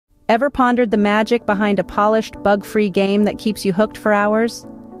Ever pondered the magic behind a polished, bug-free game that keeps you hooked for hours?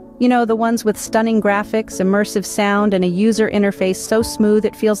 You know, the ones with stunning graphics, immersive sound, and a user interface so smooth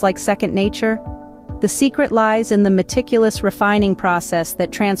it feels like second nature? The secret lies in the meticulous refining process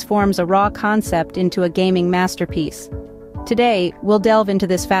that transforms a raw concept into a gaming masterpiece. Today, we'll delve into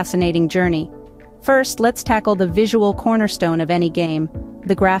this fascinating journey. First, let's tackle the visual cornerstone of any game,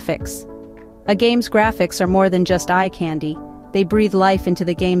 the graphics. A game's graphics are more than just eye candy. They breathe life into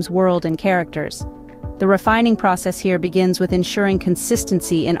the game's world and characters. The refining process here begins with ensuring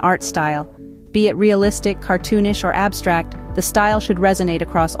consistency in art style. Be it realistic, cartoonish, or abstract, the style should resonate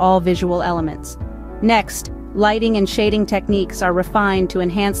across all visual elements. Next, lighting and shading techniques are refined to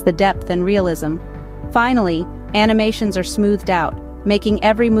enhance the depth and realism. Finally, animations are smoothed out, making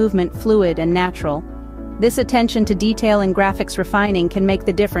every movement fluid and natural. This attention to detail and graphics refining can make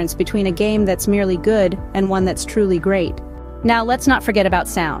the difference between a game that's merely good and one that's truly great. Now let's not forget about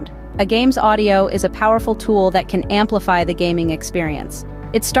sound. A game's audio is a powerful tool that can amplify the gaming experience.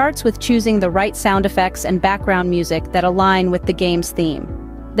 It starts with choosing the right sound effects and background music that align with the game's theme.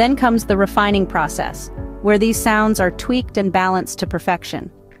 Then comes the refining process, where these sounds are tweaked and balanced to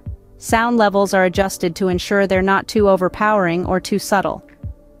perfection. Sound levels are adjusted to ensure they're not too overpowering or too subtle.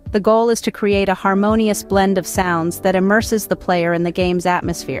 The goal is to create a harmonious blend of sounds that immerses the player in the game's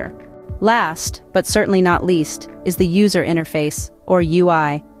atmosphere. Last, but certainly not least, is the user interface, or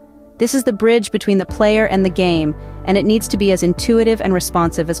UI. This is the bridge between the player and the game, and it needs to be as intuitive and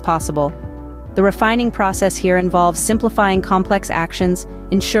responsive as possible. The refining process here involves simplifying complex actions,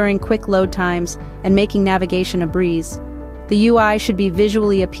 ensuring quick load times, and making navigation a breeze. The UI should be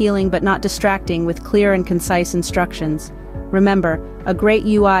visually appealing but not distracting, with clear and concise instructions. Remember, a great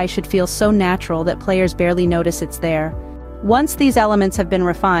UI should feel so natural that players barely notice it's there. Once these elements have been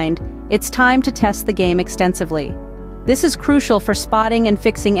refined, it's time to test the game extensively. This is crucial for spotting and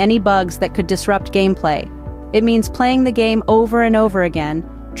fixing any bugs that could disrupt gameplay. It means playing the game over and over again,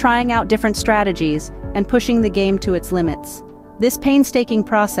 trying out different strategies, and pushing the game to its limits. This painstaking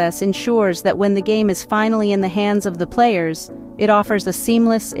process ensures that when the game is finally in the hands of the players, it offers a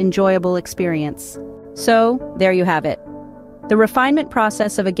seamless, enjoyable experience. So, there you have it. The refinement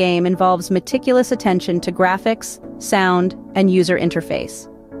process of a game involves meticulous attention to graphics, sound, and user interface.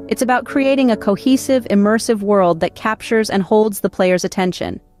 It's about creating a cohesive, immersive world that captures and holds the player's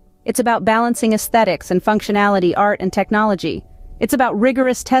attention. It's about balancing aesthetics and functionality, art and technology. It's about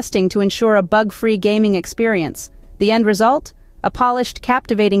rigorous testing to ensure a bug-free gaming experience. The end result? A polished,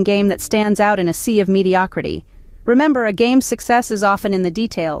 captivating game that stands out in a sea of mediocrity. Remember, a game's success is often in the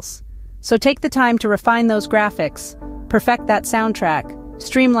details. So take the time to refine those graphics, perfect that soundtrack,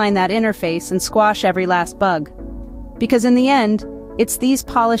 streamline that interface, and squash every last bug. Because in the end, it's these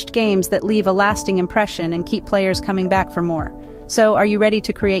polished games that leave a lasting impression and keep players coming back for more. So, are you ready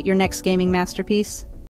to create your next gaming masterpiece?